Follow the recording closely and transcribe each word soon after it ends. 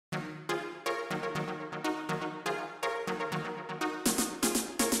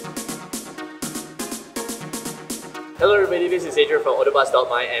Hello everybody, this is Adrian from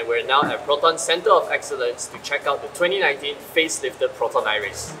AutoBuzz.my and we're now at Proton Center of Excellence to check out the 2019 facelifted Proton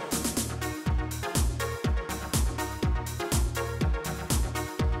Iriz.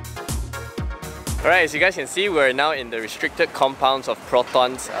 Alright, as you guys can see, we're now in the restricted compounds of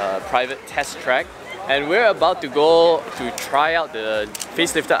Proton's private test track. And we're about to go to try out the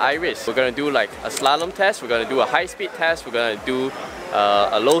facelifted Iriz. We're going to do like a slalom test, we're going to do a high-speed test, we're going to do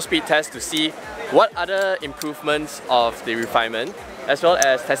a low-speed test to see what other improvements of the refinement, as well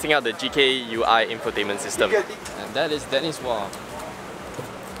as testing out the GK UI infotainment system. And that is Dennis Wong.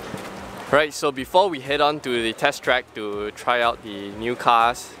 Right, so before we head on to the test track to try out the new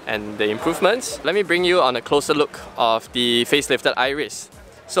cars and the improvements, let me bring you on a closer look of the facelifted Iriz.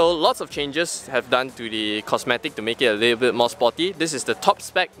 So lots of changes have done to the cosmetic to make it a little bit more sporty. This is the top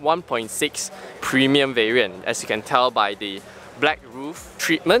spec 1.6 premium variant, as you can tell by the black roof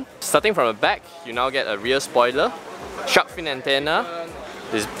treatment. Starting from the back, you now get a rear spoiler, shark fin antenna,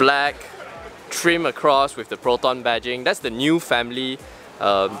 this black trim across with the Proton badging. That's the new family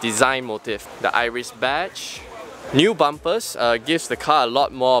design motif. The Iriz badge. New bumpers gives the car a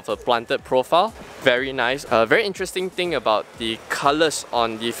lot more of a planted profile. Very nice. Very interesting thing about the colors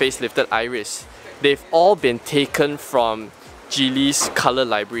on the facelifted Iriz. They've all been taken from Geely's color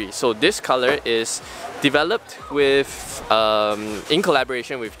library. So this color is developed with in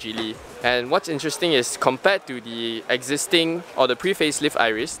collaboration with Geely. And what's interesting is compared to the existing or the pre-facelift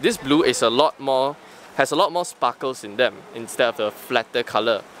Iriz, this blue is has a lot more sparkles in them instead of the flatter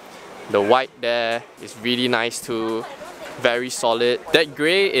color. The white there is really nice too, very solid. That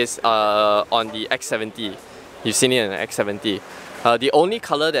grey is on the X70. You've seen it in the X70. The only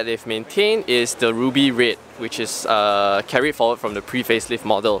color that they've maintained is the ruby red, which is carried forward from the pre-facelift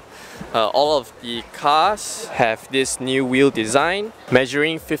model. All of the cars have this new wheel design,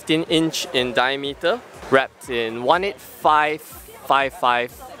 measuring 15-inch in diameter, wrapped in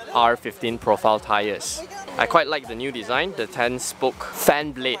 185/55 R15 profile tyres. I quite like the new design, the 10-spoke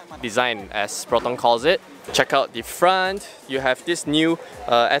fan blade design as Proton calls it. Check out the front. You have this new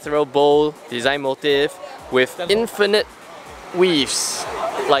ethereal bowl design motif with infinite weaves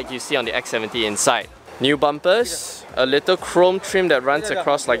like you see on the X70 inside. New bumpers, a little chrome trim that runs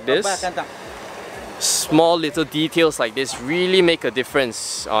across like this. Small little details like this really make a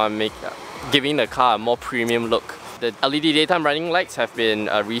difference on giving the car a more premium look. The LED daytime running lights have been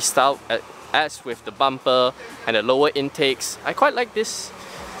restyled as with the bumper and the lower intakes. I quite like this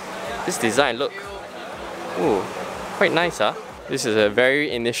design, look. Ooh, quite nice, huh? This is a very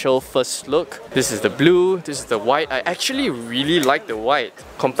initial first look. This is the blue, this is the white. I actually really like the white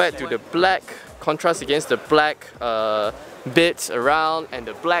compared to the black, contrast against the black bits around and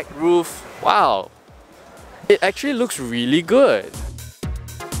the black roof. Wow, it actually looks really good.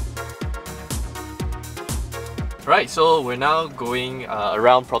 Right, so we're now going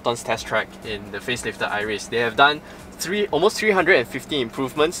around Proton's test track in the facelifted Iriz. They have done almost 350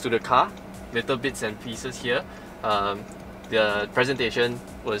 improvements to the car, little bits and pieces here. The presentation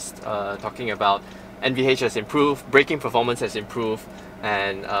was talking about NVH has improved, braking performance has improved,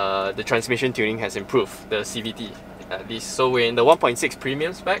 and the transmission tuning has improved, the CVT at least. So we're in the 1.6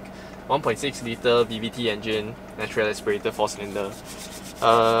 premium spec, 1.6 litre VVT engine, natural aspirated 4-cylinder.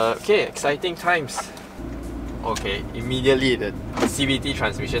 Okay, exciting times. Okay, immediately the CVT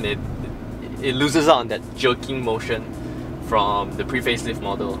transmission, it loses out on that jerking motion from the pre-facelift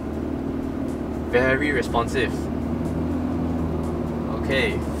model. Very responsive.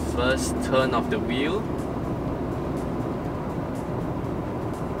 Okay, first turn of the wheel.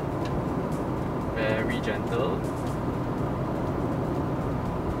 Very gentle.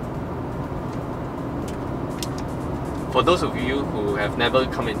 For those of you who have never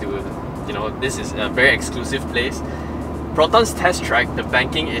come into, this is a very exclusive place. Proton's test track, the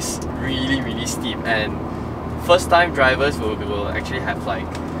banking is really steep, and first time drivers will actually have like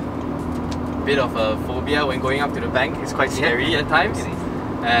a bit of a phobia when going up to the bank. It's quite scary at times.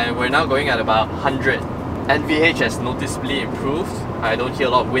 And we're now going at about 100. NVH has noticeably improved. I don't hear a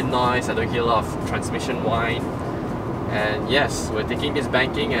lot of wind noise, I don't hear a lot of transmission whine. And yes, we're taking this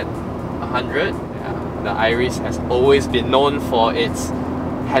banking at 100. The Iriz has always been known for its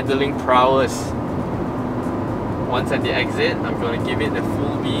handling prowess. Once at the exit, I'm going to give it the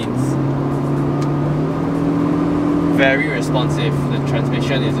full beans. Very responsive. The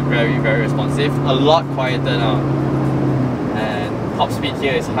transmission is very responsive. A lot quieter now. And top speed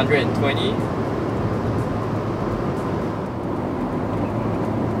here is 120.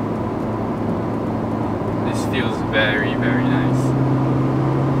 This feels very nice.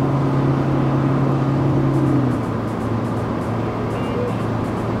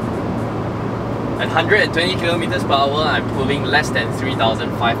 120 kilometers per hour, I'm pulling less than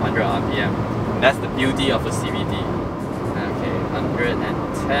 3,500 RPM. That's the beauty of a CVT. Okay,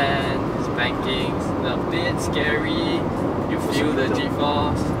 110, spanking, a bit scary. You feel the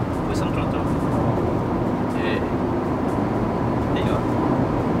G-force. Put some throttle. Okay. There you go.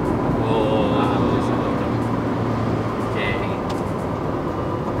 Okay.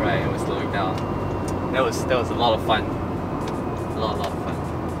 Right, we're slowing down. That was a lot of fun. A lot of fun.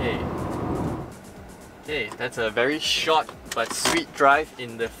 Okay, that's a very short but sweet drive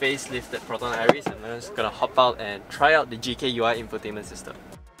in the facelifted Proton Iriz. I'm just gonna hop out and try out the GKUI infotainment system.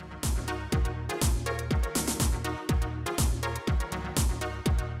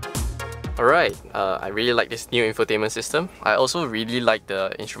 Alright, I really like this new infotainment system. I also really like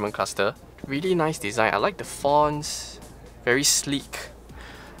the instrument cluster. Really nice design. I like the fonts, very sleek.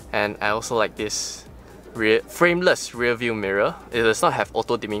 And I also like this frameless rear view mirror. It does not have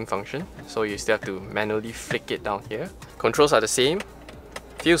auto dimming function, so you still have to manually flick it down here. Controls are the same,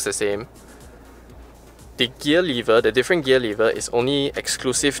 feels the same. The gear lever, the different gear lever is only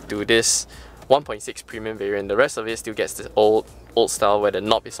exclusive to this 1.6 premium variant. The rest of it still gets the old style where the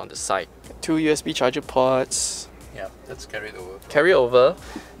knob is on the side. 2 USB charger ports. Yeah, that's carried over. Carry over.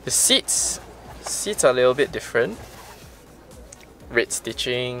 The seats are a little bit different. Red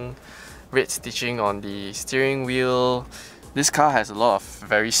stitching on the steering wheel. This car has a lot of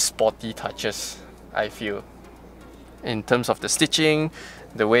very sporty touches, I feel. In terms of the stitching,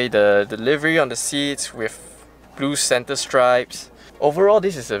 the way the livery on the seats with blue center stripes. Overall,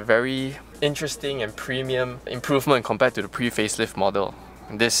 this is a very interesting and premium improvement compared to the pre-facelift model.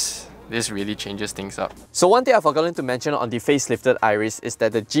 This really changes things up. So one thing I've forgotten to mention on the facelifted Iriz is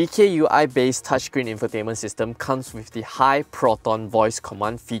that the GKUI-based touchscreen infotainment system comes with the high Proton voice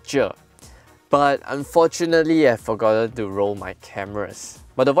command feature. But unfortunately, I've forgotten to roll my cameras.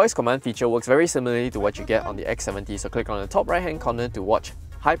 But the voice command feature works very similarly to what you get on the X70, so click on the top right hand corner to watch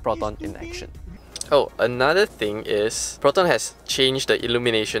High Proton in action. Oh, another thing is Proton has changed the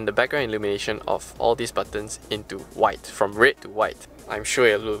illumination, the background illumination of all these buttons into white, from red to white. I'm sure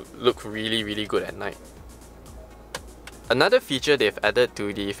it'll look really good at night. Another feature they've added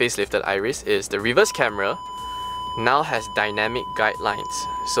to the facelifted Iriz is the reverse camera now has dynamic guidelines.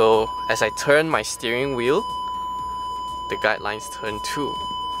 So as I turn my steering wheel, the guidelines turn too.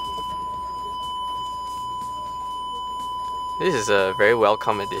 This is a very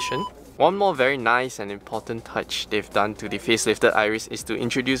welcome addition. One more very nice and important touch they've done to the facelifted Iriz is to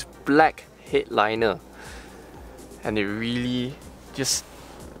introduce black headliner. And it really just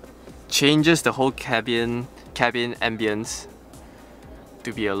changes the whole cabin ambience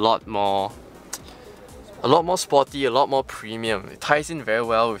to be a lot more sporty, a lot more premium. It ties in very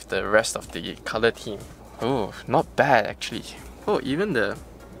well with the rest of the color theme. Oh, not bad actually. Oh, even the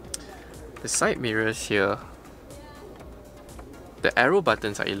side mirrors here, the arrow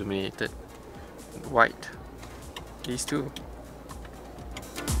buttons are illuminated white. These two.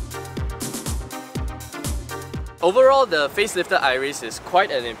 Overall, the facelifted Iriz is quite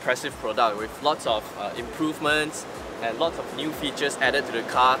an impressive product with lots of improvements and lots of new features added to the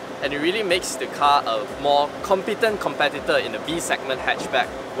car, and it really makes the car a more competent competitor in the B segment hatchback.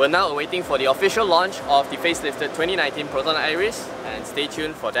 We're now awaiting for the official launch of the facelifted 2019 Proton Iriz, and stay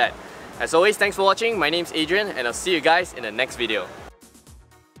tuned for that. As always, thanks for watching. My name's Adrian, and I'll see you guys in the next video.